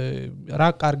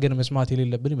ራቅ አርገን መስማት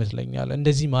የሌለብን ይመስለኛል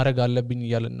እንደዚህ ማድረግ አለብኝ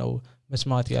ይያልን ነው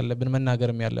መስማት ያለብን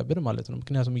መናገርም ያለብን ማለት ነው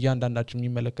ምክንያቱም እያንዳንዳችን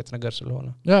የሚመለከት ነገር ስለሆነ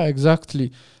ያ ኤግዛክትሊ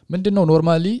ምንድነው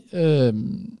ኖርማሊ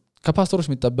ከፓስተሮች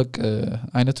የሚጠበቅ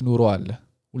አይነት ኑሮ አለ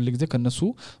ሁሉ ጊዜ ከነሱ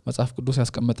መጽሐፍ ቅዱስ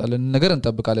ያስቀምጣልን ነገር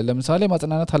እንጠብቃለን ለምሳሌ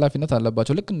ማጽናናት ሐላፊነት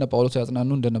አለባቸው ልክ እነ ጳውሎስ ያጽናኑ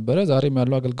እንደነበረ ዛሬም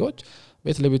ያለው አገልጋዮች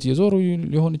ቤት ለቤት እየዞሩ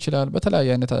ሊሆን ይችላል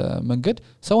በተለያየ አይነት መንገድ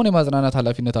ሰውን የማጽናናት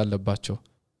ሐላፊነት አለባቸው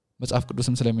መጽሐፍ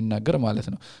ቅዱስም ስለሚናገር ማለት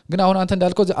ነው ግን አሁን አንተ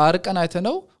እንዳልከው አርቀን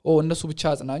አይተነው እነሱ ብቻ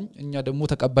አጽናኝ እኛ ደግሞ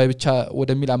ተቀባይ ብቻ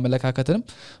ወደሚል አመለካከትንም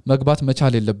መግባት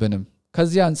መቻል የለብንም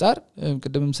ከዚህ አንፃር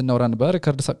ቅድምም ስናወራ ነበር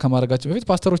ሪከርድ ከማድረጋችን በፊት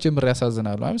ፓስተሮች የምር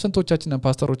ያሳዝናሉ አይም ስንቶቻችን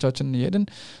ፓስተሮቻችን እየሄድን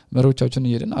መሪዎቻችን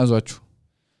እየሄድን አዟችሁ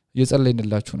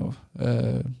እየጸለይንላችሁ ነው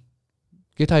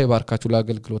ጌታ ይባርካችሁ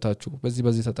ለአገልግሎታችሁ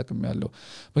በዚህ ተጠቅም ያለው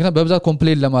ምክንያቱም በብዛት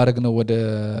ኮምፕሌን ለማድረግ ነው ወደ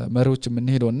መሪዎች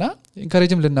የምንሄደውና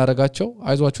ኢንካሬጅም ልናረጋቸው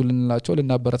አይዟችሁ ልንላቸው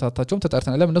ልናበረታታቸውም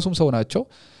ተጠርተናል ለምን እነሱም ሰው ናቸው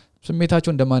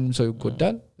ስሜታቸው እንደማንም ሰው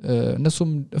ይጎዳል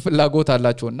እነሱም ፍላጎት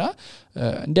አላቸውና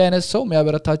እንዲህ አይነት ሰው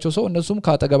የሚያበረታቸው ሰው እነሱም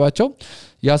ካጠገባቸው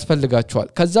ያስፈልጋቸዋል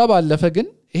ከዛ ባለፈ ግን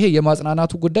ይሄ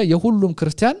የማጽናናቱ ጉዳይ የሁሉም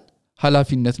ክርስቲያን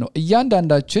ሐላፊነት ነው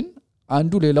እያንዳንዳችን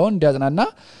አንዱ ሌላውን እንዲያጽናና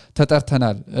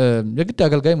ተጠርተናል የግድ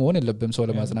አገልጋይ መሆን የለብም ሰው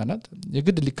ለማጽናናት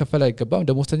የግድ ሊከፈል አይገባም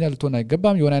ደሞዝተኛ ልትሆን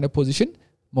አይገባም የሆነ አይነት ፖዚሽን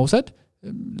መውሰድ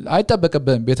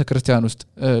አይጠበቅብህም ቤተክርስቲያን ውስጥ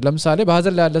ለምሳሌ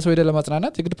በሐዘን ላይ ያለ ሰው ሄደ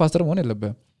ለማጽናናት የግድ ፓስተር መሆን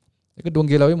የለብህም የግድ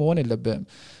ወንጌላዊ መሆን የለብህም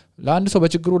ለአንድ ሰው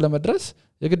በችግሩ ለመድረስ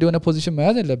የግድ የሆነ ፖዚሽን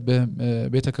መያዝ የለብህም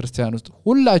ቤተክርስቲያን ውስጥ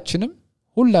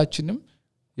ሁላችንም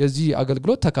የዚህ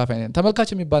አገልግሎት ተካፋይ ነን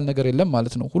ተመልካች የሚባል ነገር የለም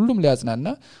ማለት ነው ሁሉም ሊያጽናና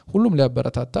ሁሉም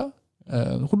ሊያበረታታ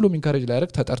ሁሉም ኢንካሬጅ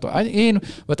ላይረክ ተጠርቶ ይሄን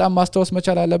በጣም ማስተዋወስ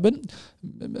መቻል አለብን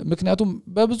ምክንያቱም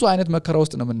በብዙ አይነት መከራ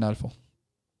ውስጥ ነው የምናልፈው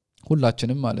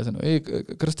ሁላችንም ማለት ነው ይሄ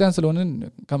ክርስቲያን ስለሆነን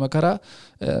ከመከራ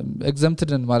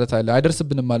ኤግዘምፕትድ ማለት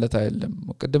አይደርስብንም ማለት አይደለም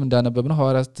ቅድም እንዳነበብነው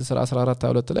ሐዋርያት ሥራ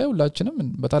 14:22 ላይ ሁላችንም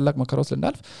በታላቅ መከራ ውስጥ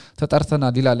ልናልፍ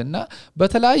ተጠርተናል ይላልና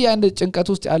በተለያየ አይነት ጭንቀት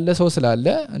ውስጥ ያለ ሰው ስላለ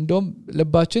እንደውም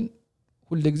ልባችን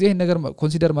ሁሉ ጊዜ ይሄን ነገር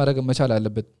ኮንሲደር ማድረግ መቻል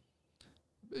አለበት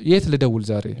የት ልደውል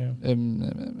ዛሬ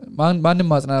ማንንም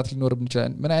ማጽናናት ሊኖርብን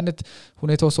ይችላል ምን አይነት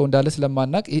ሁኔታው ሰው እንዳለ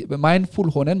ስለማናቅ ማይንድፉል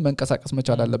ሆነን መንቀሳቀስ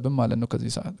መቻል አለብን ማለት ነው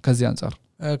ከዚህ አንፃር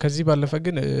ከዚህ ባለፈ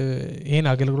ግን ይሄን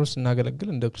አገልግሎት እናገለግል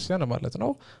እንደ ክርስቲያን ማለት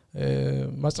ነው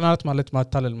ማጽናናት ማለት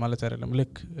ማታለል ማለት አይደለም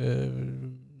ልክ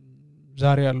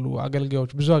ዛሬ ያሉ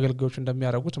አገልጋዮች ብዙ አገልጋዮች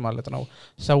እንደሚያደርጉት ማለት ነው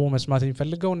ሰው መስማት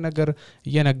የሚፈልገውን ነገር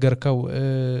እየነገርከው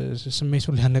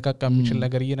ስሜቱን ሊያነቃቃ የሚችል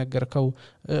ነገር እየነገርከው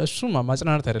እሱ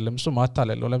ማጽናናት አይደለም እሱ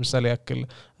ማታለል ነው ለምሳሌ ያክል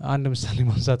አንድ ምሳሌ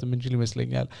ማንሳት እንችል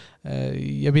ይመስለኛል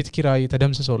የቤት ኪራይ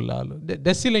ተደምስሶልሃል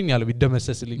ደስ ይለኛል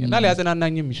ቢደመሰስልኝና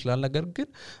ሊያጽናናኝም ይችላል ነገር ግን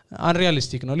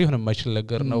አንሪያሊስቲክ ነው ሊሆን የማይችል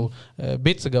ነገር ነው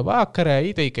ቤት ስገባ አከራይ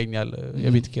ይጠይቀኛል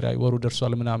የቤት ኪራይ ወሩ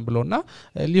ደርሷል ምናምን ብሎና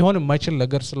ሊሆን የማይችል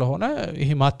ነገር ስለሆነ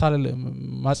ይሄ ማታለል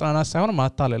ማጽናናት ሳይሆን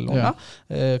ማታለል ነውና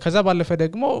ከዛ ባለፈ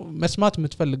ደግሞ መስማት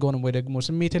የምትፈልገውንም ወይ ደግሞ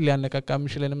ስሜትን ሊያነቃቃ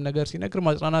የሚችልንም ነገር ሲነግር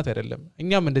ማጽናናት አይደለም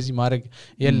እኛም እንደዚህ ማድረግ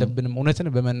የለብንም እውነትን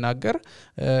በመናገር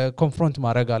ኮንፍሮንት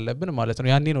ማድረግ አለብን ማለት ነው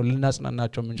ያኔ ነው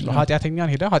ልናጽናናቸው የምንችለው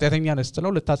ኃጢያተኛን ሄዳ ኃጢያተኛን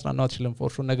ስትለው ልታጽናናው አትችልም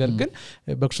ፎርሹ ነገር ግን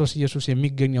በክርስቶስ ኢየሱስ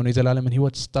የሚገኘው የዘላለምን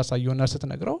ህይወት ስታሳየውና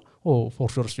ስትነግረው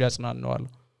ፎርሹ እርሱ ያጽናናዋል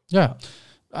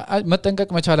መጠንቀቅ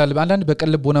መቻል አለ አንዳንድ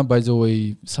በቀልብ ሆነ ባይዘው ወይ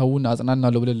ሰውን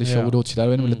አጽናናለሁ ብለ ለሸውደው ይችላል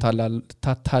ወይንም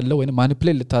ልታታለው ወይንም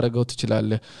ማኒፕሌት ልታረጋው ይችላል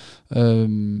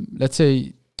let's say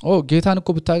ጌታን እኮ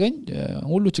ብታገኝ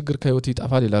ሁሉ ችግር ከህይወት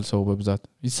ይጣፋል ይላል ሰው በብዛት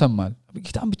ይሰማል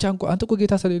ጌታን ብቻ እንኳን አንተ እኮ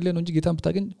ጌታ ስለሌለ ነው እንጂ ጌታን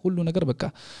ብታገኝ ሁሉ ነገር በቃ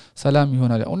ሰላም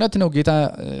ይሆናል እውነት ነው ጌታ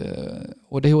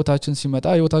ወደ ህይወታችን ሲመጣ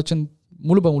ህይወታችን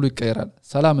ሙሉ በሙሉ ይቀየራል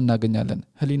ሰላም እናገኛለን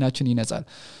ህሊናችን ይነጻል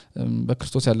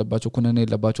በክርስቶስ ያለባቸው ኩነኔ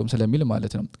የለባቸውም ስለሚል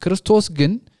ማለት ነው ክርስቶስ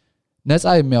ግን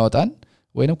ነፃ የሚያወጣን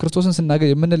ወይንም ክርስቶስን ስናገኝ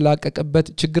የምንላቀቅበት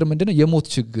ችግር ምንድነው የሞት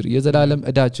ችግር የዘላለም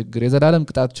ዕዳ ችግር የዘላለም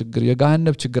ቅጣት ችግር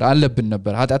የገሃነም ችግር አለብን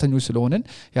ነበር ኃጢአተኞች ስለሆነን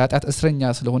የኃጢአት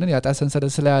እስረኛ ስለሆነን የኃጢአት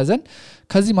ሰንሰለት ስለያዘን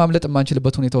ከዚህ ማምለጥ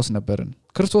የማንችልበት ሁኔታ ውስጥ ነበርን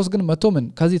ክርስቶስ ግን መጥቶ ምን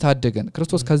ከዚህ ታደገን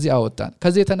ክርስቶስ ከዚህ አወጣን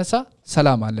ከዚህ የተነሳ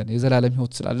ሰላም አለን የዘላለም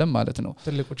ህይወት ስላለን ማለት ነው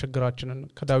ትልቁ ችግራችንን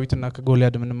ከዳዊትና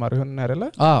ከጎልያድ ምንማር ይሆን አይደለ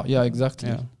ያ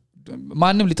ኤግዛክትሊ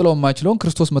ማንንም ሊጥለው የማይችለው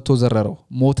ክርስቶስ መጥቶ ዘረረው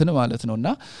ሞትን ማለት ነውና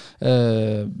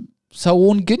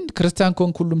ሰውን ግን ክርስቲያን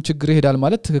ኮን ሁሉም ችግር ይሄዳል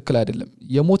ማለት ትክክል አይደለም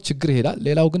የሞት ችግር ይሄዳል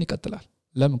ሌላው ግን ይቀጥላል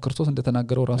ለምን ክርስቶስ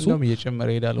እንደተናገረው ራሱ እንደውም እየጨመረ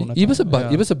ይሄዳል እውነት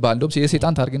ይበስባል እንደውም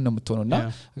የሰይጣን ታርጌት ነው የምትሆነውና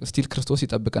ስቲል ክርስቶስ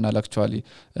ይጠብቀናል አክቹአሊ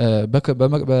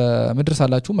በምድር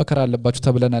ሳላችሁ መከራ አለባችሁ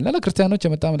ተብለናል እና ክርስቲያኖች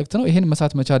የመጣ መልእክት ነው ይሄን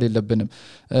መሳት መቻል የለብንም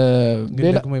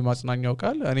ደግሞ የማጽናኛው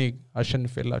ቃል እኔ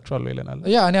አሸንፌላችኋለሁ ይለናል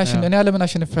እኔ ዓለምን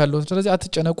አሸንፌያለሁ ስለዚህ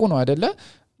አትጨነቁ ነው አይደለ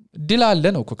ድል አለ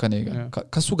ነው እኮ ከኔ ጋር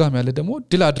ከሱ ጋር ያለ ደግሞ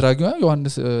ድል አድራጊው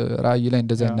ዮሐንስ ራእይ ላይ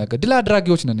እንደዛ ይናገር ድል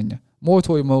አድራጊዎች ነን እኛ ሞት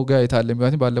ወይ መውጋት አለ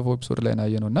ማለት ባለፈው ኤፒሶድ ላይ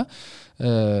ናየነውና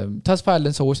ተስፋ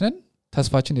ያለን ሰዎች ነን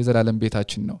ተስፋችን የዘላለም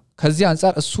ቤታችን ነው ከዚህ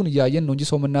አንፃር እሱን ያያየን ነው እንጂ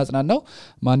ሰው መናጽናናው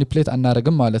ማኒፕሌት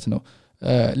አናረግም ማለት ነው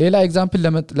ሌላ ኤግዛምፕል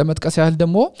ለመጥቀስ ያህል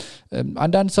ደግሞ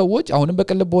አንዳንድ ሰዎች አሁንም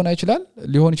በቀልብ ሆነ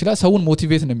ሊሆን ይችላል ሰውን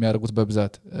ሞቲቬት ነው የሚያደርጉት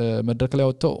በብዛት መድረክ ላይ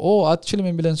ወጥተው አትችልም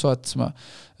የሚለን ሰው አትስማ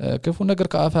ክፉ ነገር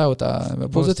ከአፋ ያወጣ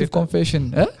ፖዚቲቭ ኮንፌሽን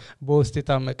በውስጥ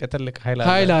የታመቀተልክ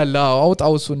ኃይል አለ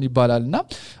አውጣው እሱን ይባላልና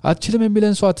አትችልም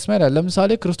የሚለን ሰው አትስማ ይላል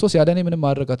ለምሳሌ ክርስቶስ ያለኔ ምንም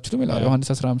ማድረግ አትችሉም ይላል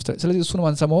ዮሐንስ 15 ስለዚህ እሱን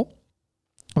ማንሰማው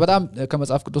በጣም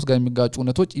ከመጽሐፍ ቅዱስ ጋር የሚጋጩ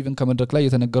እውነቶች ኢቭን ከመድረክ ላይ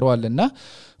የተነገሩ አለና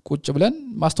ቁጭ ብለን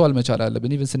ማስተዋል መቻል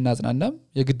አለብን ኢቭን ስናጽናናም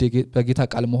የግድ በጌታ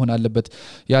ቃል መሆን አለበት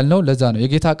ያልነው ለዛ ነው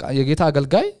የጌታ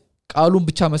አገልጋይ ቃሉን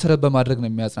ብቻ መሰረት በማድረግ ነው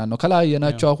የሚያጽናናው ከላይ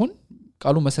የናቸው አሁን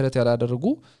ቃሉን መሰረት ያላደረጉ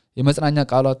የመጽናኛ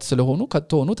ቃላት ስለሆኑ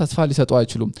ከተሆኑ ተስፋ ሊሰጡ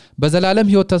አይችሉም በዘላለም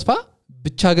ህይወት ተስፋ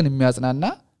ብቻ ግን የሚያጽናና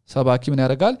ሰባኪ ምን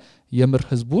ያደርጋል የምር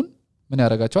ህዝቡን ምን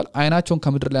ያረጋቸዋል አይናቸውን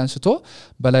ከምድር ላይ አንስቶ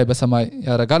በላይ በሰማይ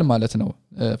ያረጋል ማለት ነው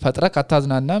ፈጥረክ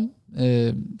አታዝናናም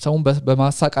ሰውን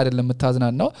በማሳቅ አይደለም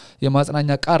የምታዝናናው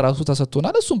የማጽናኛ ቃል ራሱ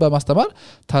ተሰጥቶናል እሱን በማስተማር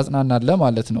ታጽናናለህ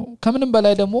ማለት ነው ከምንም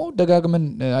በላይ ደግሞ ደጋግመን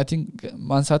አይ ቲንክ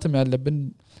ማንሳትም ያለብን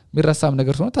ሚረሳም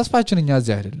ነገር ነው ተስፋችን እኛ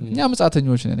እዚህ አይደለም እኛ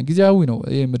መጻተኞች ነን ጊዜያዊ ነው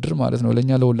ይሄ ምድር ማለት ነው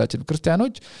ለኛ ለሁላችን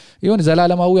ክርስቲያኖች ይሁን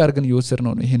ዘላለማዊ አርገን ይወስር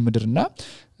ነው ይሄን ምድርና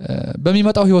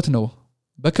በሚመጣው ህይወት ነው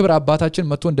በክብር አባታችን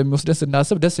መጥቶ እንደሚወስደን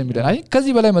ስናስብ ደስ የሚለን አይ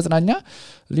ከዚህ በላይ መጽናኛ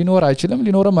ሊኖር አይችልም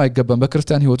ሊኖርም አይገባም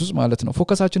በክርስቲያን ህይወት ውስጥ ማለት ነው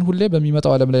ፎከሳችን ሁሌ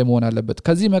በሚመጣው ዓለም ላይ መሆን አለበት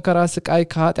ከዚህ መከራ ስቃይ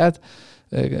ከኃጢአት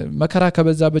መከራ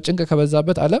ከበዛበት ጭንቅ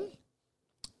ከበዛበት ዓለም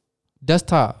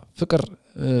ደስታ ፍቅር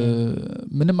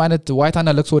ምንም አይነት ዋይታና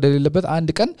ለቅሶ ወደሌለበት አንድ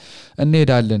ቀን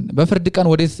እንሄዳለን በፍርድ ቀን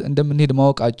ወዴት እንደምንሄድ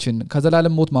ማወቃችን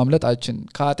ከዘላለም ሞት ማምለጣችን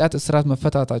ከኃጢአት እስራት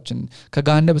መፈታታችን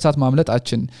ከገሃነም እሳት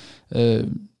ማምለጣችን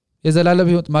የዘላለም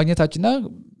ህይወት ማግኘታችንና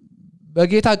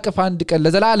በጌታ አቅፍ አንድ ቀን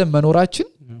ለዘላለም መኖራችን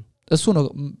እሱ ነው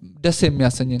ደስ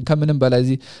የሚያሰኘን ከምንም በላይ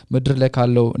እዚህ ምድር ላይ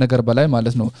ካለው ነገር በላይ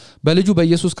ማለት ነው በልጁ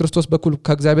በኢየሱስ ክርስቶስ በኩል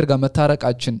ከእግዚአብሔር ጋር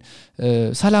መታረቃችን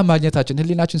ሰላም ማግኘታችን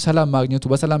ህሊናችን ሰላም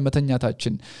ማግኘቱ በሰላም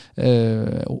መተኛታችን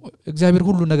እግዚአብሔር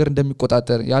ሁሉ ነገር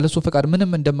እንደሚቆጣጠር ያለሱ ፈቃድ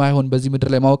ምንም እንደማይሆን በዚህ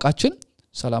ምድር ላይ ማወቃችን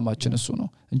ሰላማችን እሱ ነው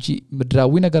እንጂ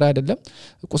ምድራዊ ነገር አይደለም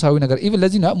ቁሳዊ ነገር ኢቭን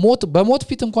ለዚህና ሞት በሞት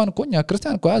ፊት እንኳን እኮኛ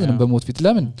ክርስቲያን እኮ ያዝንም በሞት ፊት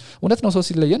ለምን እውነት ነው ሰው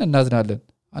ሲለየን እናዝናለን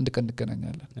አንድ ቀን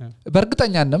እንገናኛለን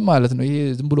በእርግጠኛነት ማለት ነው ይሄ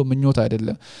ዝም ብሎ ምኞት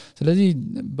አይደለም ስለዚህ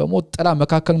በሞት ጥላ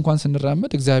መካከል እንኳን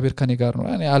ስንራመድ እግዚአብሔር ከኔ ጋር ነው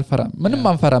እኔ አልፈራም ምንም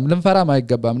አንፈራም ልንፈራም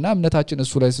አይገባምና እምነታችን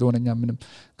እሱ ላይ ስለሆነኛ ምንም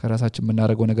ከራሳችን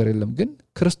የምናደርገው ነገር የለም ግን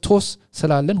ክርስቶስ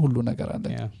ስላለን ሁሉ ነገር አለ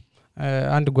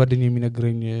አንድ ጓደኛዬ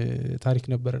የሚነግረኝ ታሪክ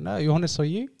ነበርና የሆነ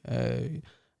ሰውዬ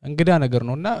እንግዳ ነገር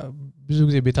ነውና ብዙ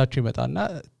ጊዜ ቤታቸው ይመጣና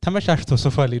ተመሻሽቶ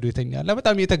ሶፋ ላይ ሄዶ ይተኛል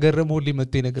በጣም የተገረመው ሁሉ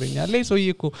መጥቶ ይነግረኛል ላይ ሰውዬ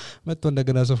እኮ መጥቶ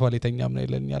እንደገና ሶፋ ላይ ተኛም ነው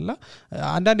ይለኛል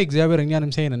አንዳንዴ እግዚአብሔር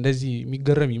እኛንም ሳይን እንደዚህ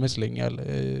የሚገረም ይመስለኛል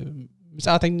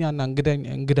ምጻተኛና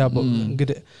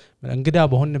እንግዳ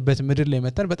በሆንበት ምድር ላይ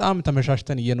መተን በጣም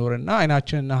ተመሻሽተን እየኖርና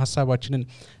አይናችንና ሐሳባችንን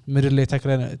ምድር ላይ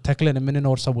ተክለን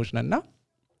የምንኖር ሰዎች ነንና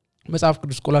መጽሐፍ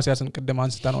ቅዱስ ቆላስያስን ቀደም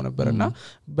አንስተናው ነበርና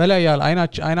በላይ ያለ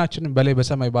አይናችንን በላይ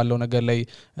በሰማይ ባለው ነገር ላይ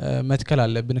መትከል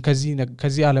አለብን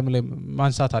ከዚህ ዓለም ላይ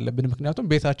ማንሳት አለብን ምክንያቱም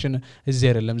ቤታችን እዚህ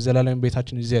አይደለም ዘላለም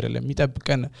ቤታችን እዚህ አይደለም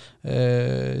ይጠብቀን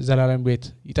ዘላለም ቤት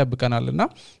ይጠብቀናልና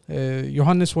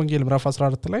ዮሐንስ ወንጌል ምዕራፍ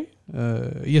 14 ላይ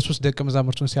ኢየሱስ ደቀ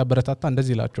መዛሙርቱን ሲያበረታታ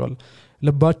እንደዚህ ይላቸዋል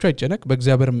ልባችሁ አይጨነቅ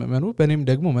በእግዚአብሔር መኑ በእኔም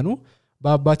ደግሞ መኑ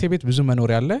በአባቴ ቤት ብዙ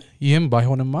መኖሪያ አለ ይህም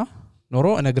ባይሆንማ ኖሮ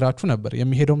እነግራችሁ ነበር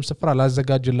የሚሄደውም ስፍራ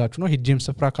ላዘጋጅላችሁ ነው ሄጄም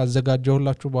ስፍራ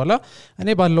ካዘጋጀሁላችሁ በኋላ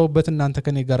እኔ ባለውበት እናንተ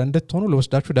ከኔ ጋር እንድትሆኑ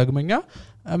ለወስዳችሁ ዳግመኛ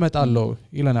እመጣለሁ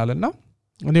ይለናልና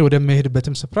እኔ ወደ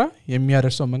መሄድበትም ስፍራ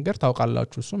የሚያደርሰው መንገድ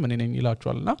ታውቃላችሁ እሱ ምን ነኝ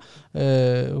ይላችኋልና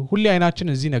ሁሉ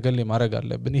አይናችን እዚህ ነገር ላይ ማድረግ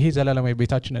አለብን ይሄ ዘላለማዊ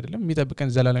ቤታችን አይደለም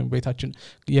የሚጠብቀን ዘላለማዊ ቤታችን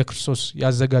የክርስቶስ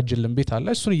ያዘጋጅልን ቤት አለ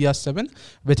እሱን ያያሰብን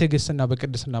በትዕግስትና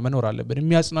በቅድስና መኖር አለብን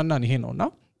የሚያጽናናን ይሄ ነውና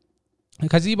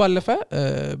ከዚህ ባለፈ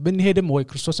ብንሄድም ወይ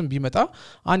ክርስቶስን ቢመጣ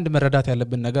አንድ መረዳት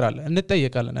ያለብን ነገር አለ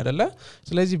እንጠየቃለን አይደለ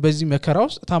ስለዚህ በዚህ መከራ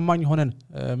ውስጥ ታማኝ ሆነን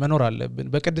መኖር አለብን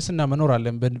በቅድስና መኖር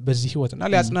አለብን በዚህ ህይወትና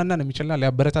ሊያጽናናን የሚችልና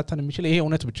ሊያበረታታን የሚችል ይሄ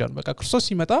እውነት ብቻ ነው በቃ ክርስቶስ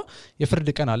ሲመጣ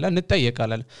የፍርድ ቀን አለ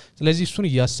እንጠየቃለን ስለዚህ እሱን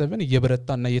ያያሰብን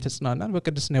እየበረታና እየተጽናናን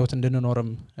በቅድስና ህይወት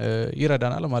እንድንኖርም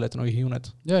ይረዳናል ማለት ነው ይሄ እውነት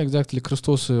ኤግዛክትሊ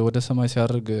ክርስቶስ ወደ ሰማይ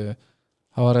ሲያርግ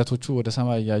ሐዋርያቶቹ ወደ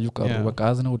ሰማይ ያዩ ቀሩ በቃ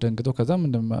አዝነው ደንግጠው ከዛም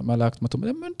እንደ መላእክት መጥተው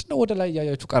ምንድነው ወደ ላይ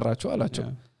ያያችሁ ቀራችሁ አላቸው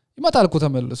ይመጣል እኮ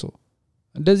ተመልሶ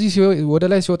እንደዚህ ወደ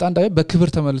ላይ ሲወጣ እንዳይ በክብር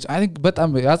ተመልሶ አይ ቲንክ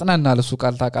በጣም ያጽናናል እሱ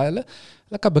ቃል ታቃለ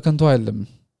ለካ በከንቱ አይደለም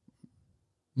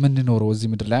ምን ኖሮ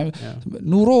እዚህ ምድር ላይ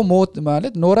ኑሮ ሞት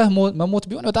ማለት ኖረህ መሞት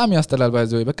ቢሆን በጣም ያስተላል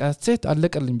ባይዘው በቃ ሴት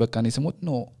አለቀልኝ በቃ ነው ስሞት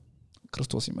ነው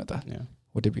ክርስቶስ ይመጣል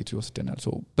ወደ ቤቱ ይወስደናል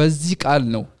ሶ በዚህ ቃል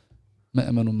ነው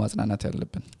መእመኑን ማጽናናት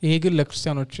ያለብን ይሄ ግን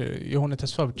ለክርስቲያኖች የሆነ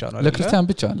ተስፋ ብቻ ነው ለክርስቲያን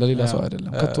ብቻ ለሌላ ሰው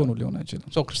አይደለም ከቶኑ ሊሆን አይችልም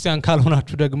ሶ ክርስቲያን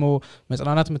ካልሆናችሁ ደግሞ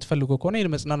መጽናናት የምትፈልጉ ከሆነ ይሄን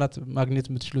መጽናናት ማግኘት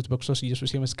የምትችሉት በክርስቶስ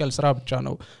ኢየሱስ የመስቀል ስራ ብቻ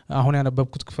ነው አሁን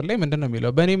ያነበብኩት ክፍል ላይ ምንድነው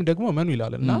የሚለው በእኔም ደግሞ መኑ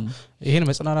ይላልና ይሄን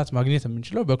መጽናናት ማግኘት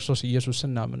የምንችለው በክርስቶስ ኢየሱስ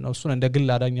ስናምን ነው እሱን እንደ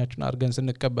ግል አዳኛችን አድርገን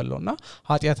ስንቀበለውና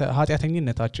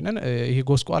ኃጢአተኝነታችንን ይሄ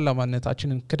ጎስቋላ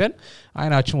ማንነታችንን ክደን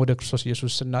አይናችን ወደ ክርስቶስ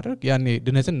ኢየሱስ ስናደርግ ያኔ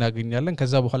ድነትን እናገኛለን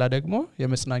ከዛ በኋላ ደግሞ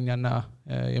የመጽናኛና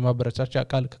የማበረታቻ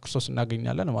ቃል ከክርስቶስ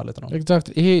እናገኛለን ማለት ነው ኤግዛክት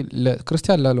ይሄ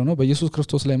ለክርስቲያን ላለው ነው በኢየሱስ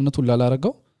ክርስቶስ ላይ እምነቱን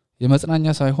ላላረጋው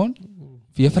የመጽናኛ ሳይሆን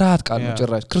የፍርሃት ቃል ነው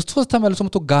ጭራሽ ክርስቶስ ተመልሶ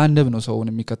መጥቶ ጋንብ ነው ሰውን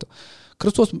የሚከተው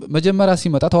ክርስቶስ መጀመሪያ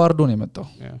ሲመጣ ተዋርዶ ነው የመጣው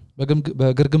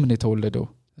በግርግም ነው የተወለደው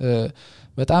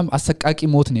በጣም አሰቃቂ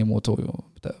ሞት ነው የሞተው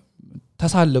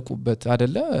ተሳለቁበት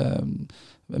አይደለ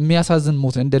የሚያሳዝን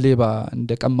ሞት እንደ ሌባ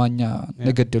እንደ ቀማኛ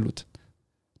ነገደሉት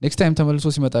ኔክስት ታይም ተመልሶ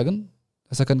ሲመጣ ግን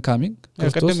second coming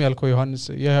ክርስቶስ ያልከው ዮሐንስ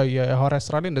የሐዋርያ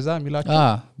ሥራ ላይ እንደዛ የሚላቸው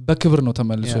በክብር ነው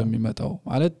ተመልሶ የሚመጣው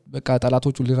ማለት በቃ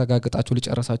ጠላቶቹ ሊረጋግጣቸው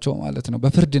ሊጨርሳቸው ማለት ነው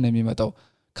በፍርድ ነው የሚመጣው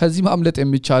ከዚህ ማምለጥ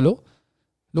የሚቻለው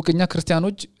ሉቅኛ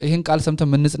ክርስቲያኖች ይሄን ቃል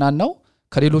ሰምተን ምንጽናናው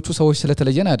ከሌሎቹ ሰዎች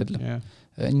ስለተለየን አይደለም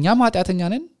እኛም ኃጢአተኛ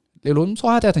ነን ሌሎችም ሰው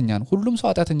ኃጢአተኛ ነው ሁሉም ሰው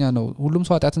ኃጢአተኛ ነው ሁሉም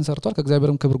ሰው ኃጢአትን ሰርቷል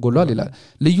ከእግዚአብሔርም ክብር ጎሏል ይላል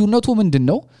ልዩነቱ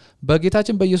ምንድነው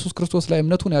በጌታችን በኢየሱስ ክርስቶስ ላይ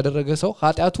እምነቱን ያደረገ ሰው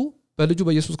ኃጢአቱ በልጁ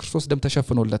በኢየሱስ ክርስቶስ ደም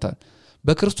ተሸፍኖለታል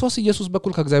በክርስቶስ ኢየሱስ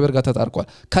በኩል ከእግዚአብሔር ጋር ተጣርቋል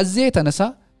ከዚህ የተነሳ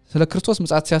ስለ ክርስቶስ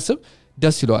ምጽአት ሲያስብ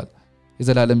ደስ ይለዋል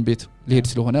የዘላለም ቤት ሊሄድ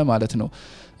ስለሆነ ማለት ነው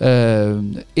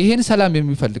ይሄን ሰላም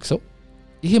የሚፈልግ ሰው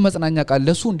ይሄ መጽናኛ ቃል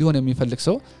ለሱ እንዲሆን የሚፈልግ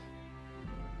ሰው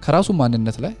ከራሱ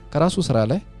ማንነት ላይ ከራሱ ስራ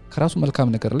ላይ ከራሱ መልካም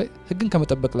ነገር ላይ ህግን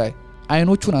ከመጠበቅ ላይ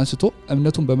አይኖቹን አንስቶ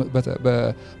እምነቱን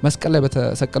በመስቀል ላይ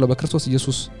በተሰቀለው በክርስቶስ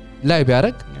ኢየሱስ ላይ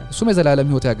ቢያረግ እሱ የዘላለም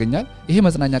ህይወት ያገኛል ይሄ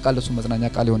መጽናኛ ቃል ለሱ መጽናኛ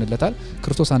ቃል ይሆንለታል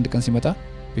ክርስቶስ አንድ ቀን ሲመጣ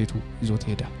ቤቱ ይዞት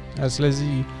ይሄዳል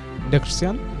ስለዚህ እንደ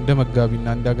ክርስቲያን እንደ መጋቢና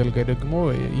እንደ አገልጋይ ደግሞ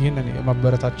ይሄንን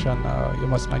የማበረታቻና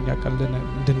የማጽናኛ ቃልን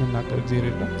እንድንናገር እግዚአብሔር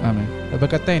ይርዳን አሜን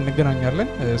በቀጣይ እንገናኛለን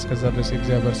እስከዛ ድረስ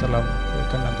የእግዚአብሔር ሰላም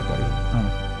ከእናንተ ጋር ይሁን